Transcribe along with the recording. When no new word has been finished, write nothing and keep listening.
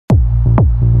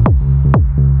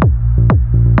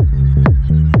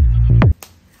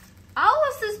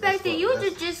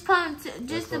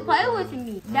to play with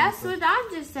me. That's what I'm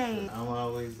just saying. I'm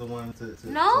always the one to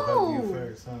No. hug you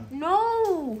first, huh?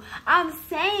 No, I'm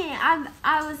saying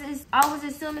I was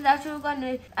assuming that you were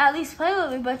gonna at least play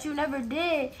with me, but you never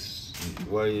did.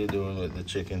 What are you doing with the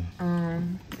chicken?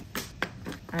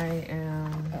 I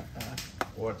am.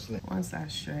 What's next? Once I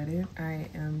shred it, I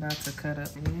am about to cut up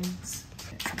onions.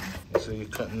 So you're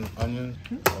cutting onions?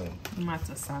 Oh. I'm about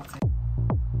to saute.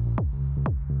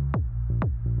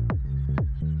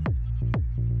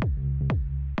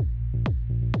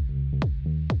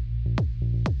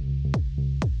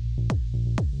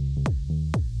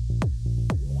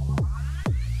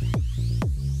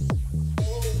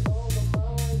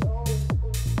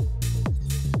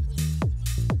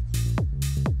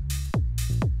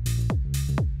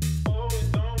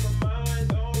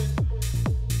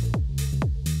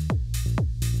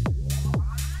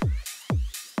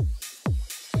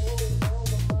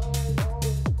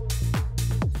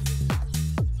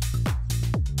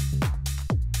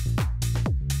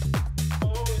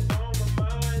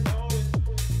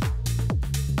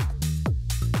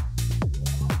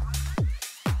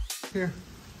 Here.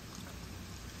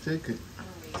 Take it.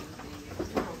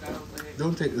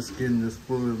 Don't take the skin, just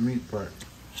pull the meat part.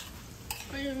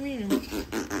 What do you mean? How you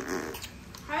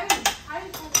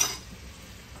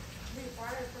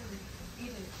require from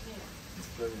eating skin?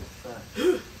 Because it's fat.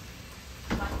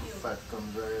 Fat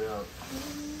comes right out.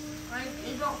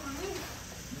 It don't for me.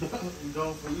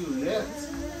 Don't for you,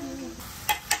 yes.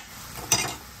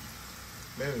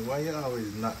 Baby, why you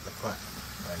always knock the pot?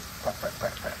 Like, pat, pat,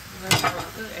 pat, pat.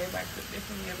 Everybody cook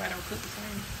differently. Everybody don't cook the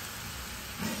same.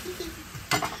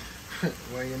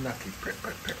 Why you knock it? Prep,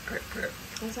 prep, prep, prep, prep.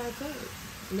 That's how I cook.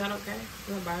 Is that okay?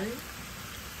 What about it?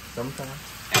 Sometimes.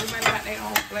 Everybody got their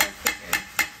own flair cooking.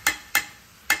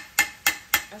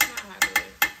 That's not how I do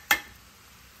it.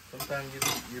 Sometimes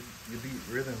you beat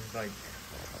rhythms like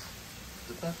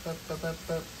tap, tap, tap, tap,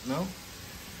 tap. No?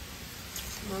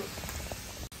 Look.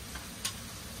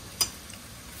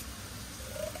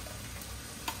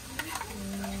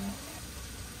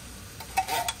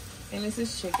 And this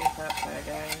is chicken pot pie,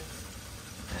 guys.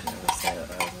 I never said it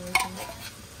over.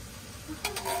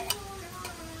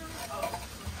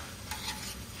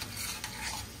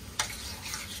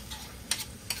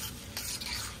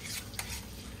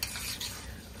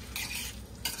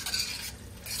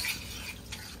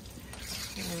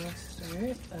 Stir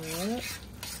it up.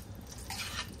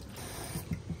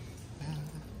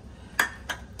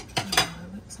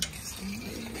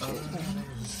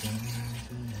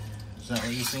 Is that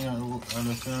what you sing on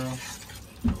the film?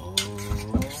 Oh.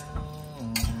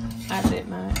 I did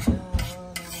not.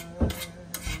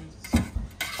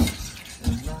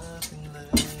 There's nothing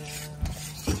left.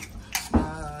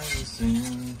 I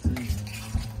sing to you.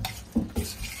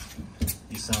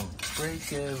 You sound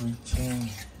break every chain.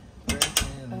 Break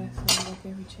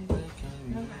every chain.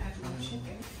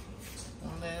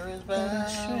 There is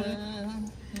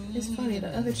balance. It's funny,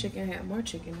 the other chicken had more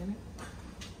chicken in it.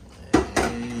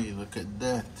 Hey, look at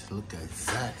that. Look at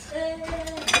that.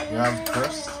 You have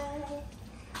crust?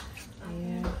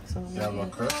 Yeah. So You have a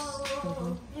crust?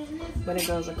 But it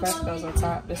goes, the crust goes on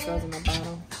top. This goes in the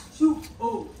bottom.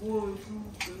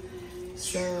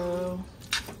 So,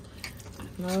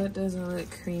 no, it doesn't look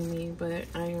creamy, but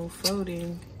I am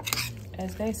folding,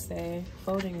 as they say,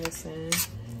 folding this in.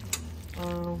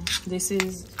 This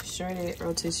is shredded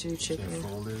rotisserie chicken.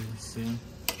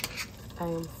 I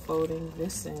am folding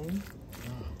this in.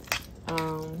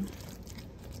 Everything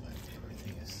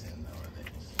is sin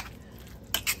nowadays.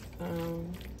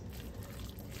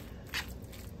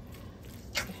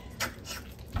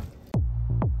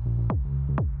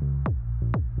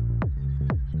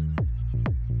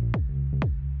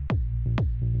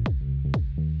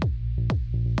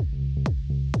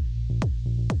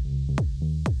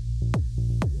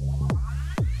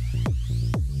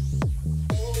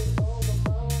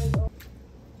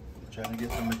 Trying to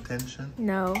get some attention?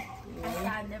 No.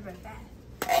 I never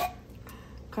that.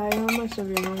 Kai, how much of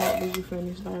your donut did you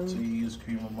finish, So darling? you use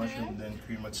cream of mushroom, then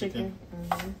cream of chicken?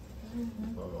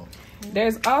 Oh.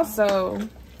 There's also,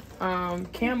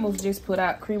 Campbell's just put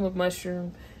out cream of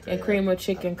mushroom and cream of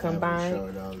chicken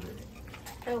combined.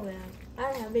 Oh well,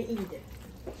 I haven't either.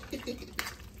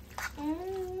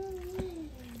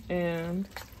 And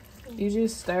you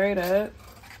just stir it up.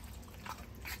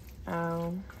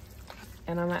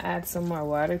 And I'm gonna add some more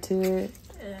water to it.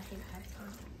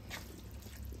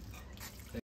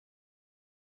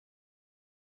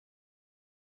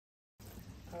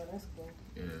 Oh, that's cool.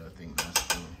 Yeah, I think that's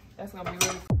cool. That's gonna be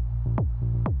really cool.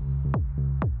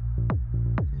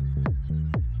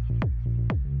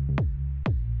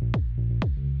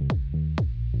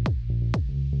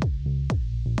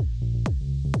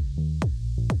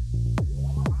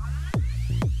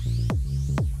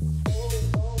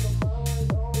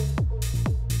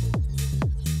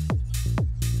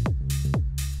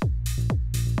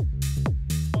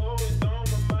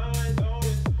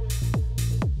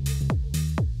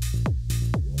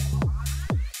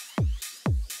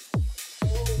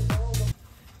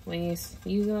 when you're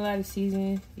using a lot of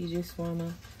seasoning, you just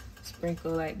wanna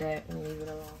sprinkle like that and leave it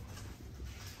alone.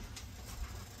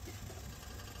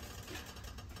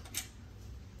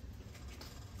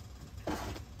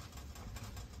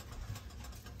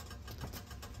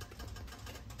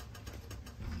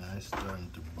 Now it's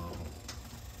starting to bubble.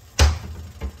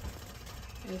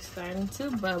 It's starting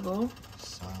to bubble.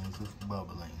 Signs of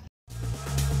bubbling.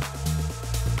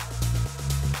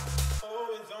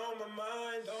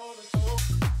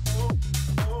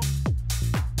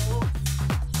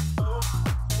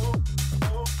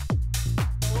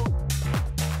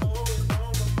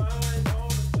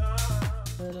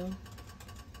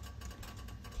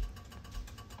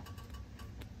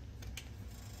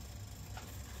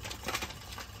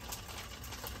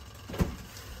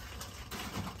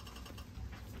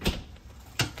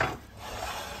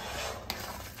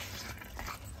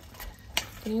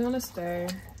 You want to stir.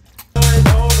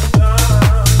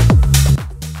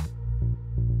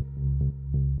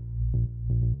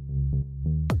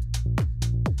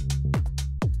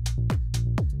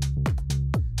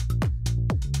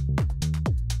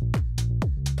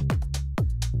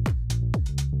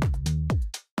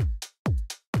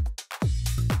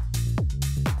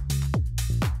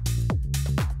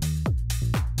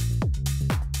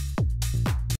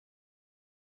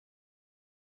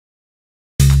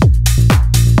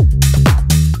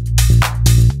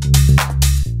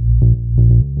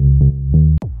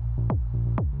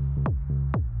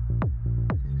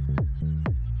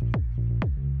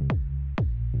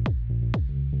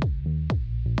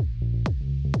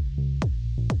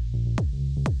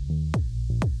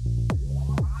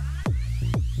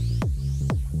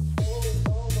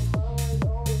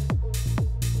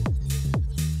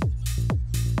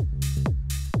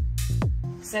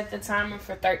 Set the timer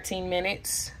for 13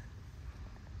 minutes.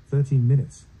 13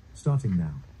 minutes, starting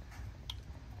now.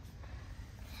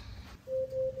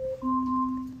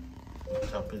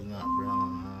 Top is not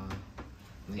brown, huh?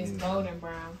 It's golden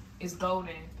brown. It's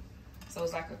golden. So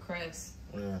it's like a crust.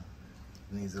 Yeah.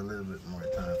 Needs a little bit more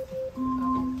time.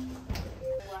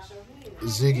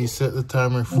 Ziggy, set the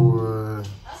timer for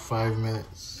 5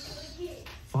 minutes.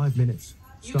 5 minutes,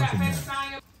 starting now.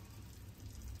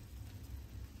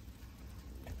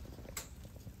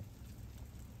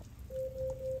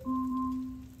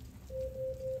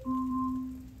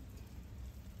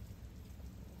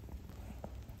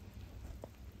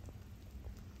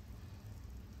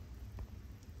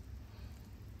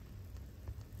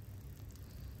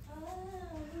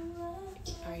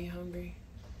 Are you hungry?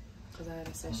 Because I had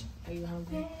a session. Are you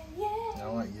hungry? I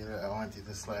want you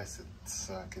to slice it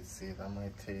so I could see it. I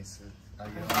might taste it. Are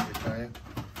you hungry, Kaya?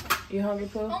 You hungry,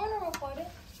 Pooh? I want to record it.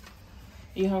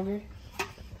 You hungry?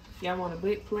 Y'all want a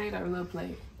big plate or a little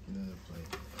plate? Another plate.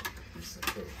 It's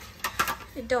okay.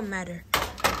 It don't matter.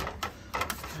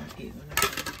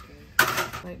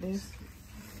 Like this?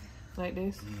 Like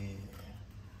this? Yeah.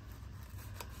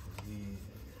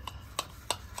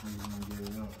 I'm gonna get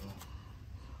it up.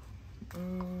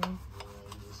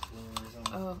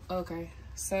 Oh, okay.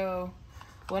 So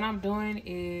what I'm doing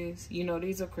is, you know,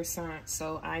 these are croissants,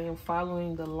 so I am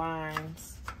following the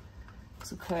lines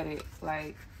to cut it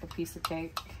like a piece of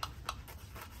cake.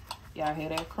 Y'all hear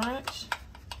that crunch?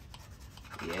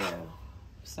 Yeah.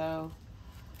 So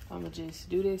I'm gonna just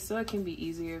do this so it can be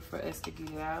easier for us to get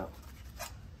it out.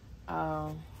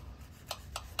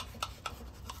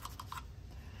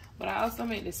 But I also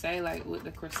meant to say, like, with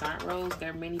the croissant rolls, there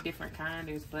are many different kinds.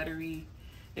 There's buttery.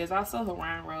 There's also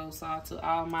Hawaiian rolls. So to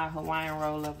all my Hawaiian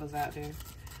roll lovers out there,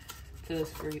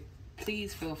 please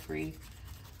feel free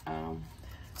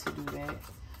to do that.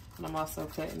 And I'm also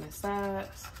cutting the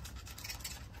sides.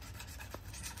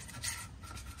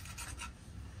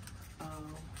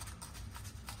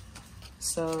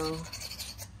 So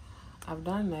I've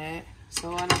done that.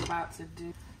 So what I'm about to do.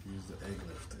 Use the egg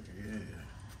lifter, yeah.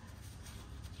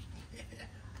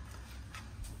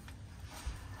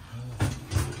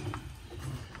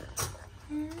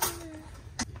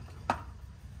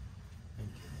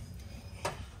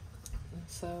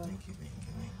 So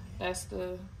that's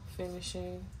the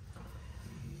finishing.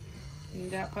 You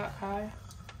got pot pie.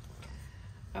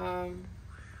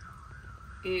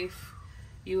 If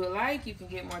you would like, you can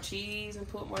get more cheese and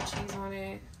put more cheese on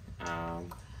it.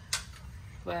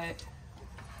 But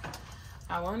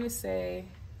I want to say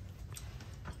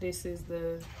this is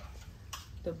the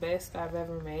best I've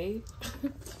ever made.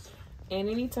 And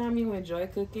anytime you enjoy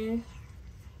cooking,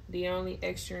 the only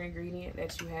extra ingredient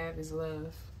that you have is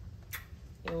love.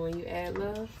 And when you add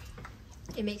love,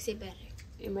 it makes it better.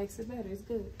 It makes it better. It's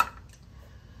good.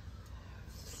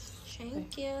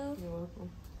 Thank you. You're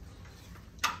welcome.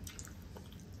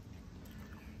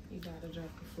 gotta drop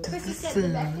the food. Chrissy said the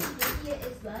best ingredient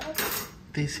is love.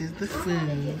 This is the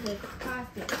food,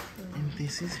 and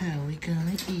this is how we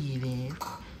gonna eat it.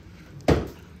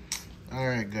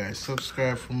 Alright guys,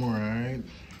 subscribe for more, alright?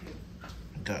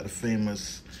 Got the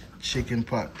famous chicken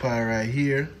pot pie right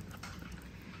here.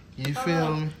 You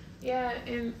feel me? Yeah,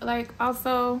 and like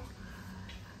also,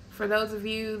 for those of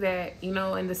you that, you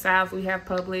know, in the South we have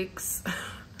Publix,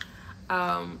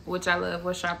 which I love,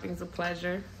 where shopping's a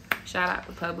pleasure. Shout out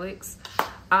to Publix.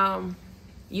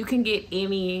 You can get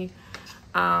any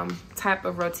type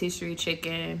of rotisserie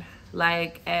chicken.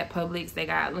 Like at Publix, they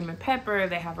got lemon pepper,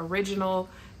 they have original,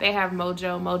 they have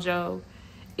Mojo. Mojo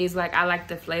is like, I like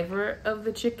the flavor of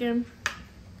the chicken.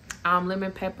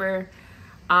 Lemon pepper.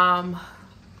 Let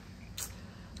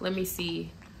me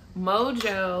see.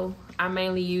 Mojo, I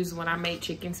mainly use when I make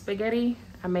chicken spaghetti.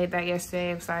 I made that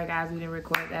yesterday. I'm sorry guys, we didn't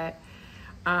record that.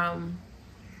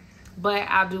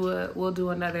 But we'll do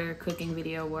another cooking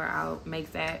video where I'll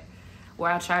make that,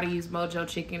 where I'll try to use Mojo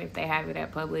chicken if they have it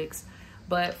at Publix.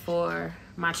 But for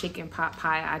my chicken pot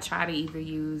pie, I try to either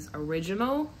use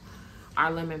original or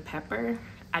lemon pepper.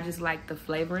 I just like the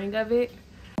flavoring of it.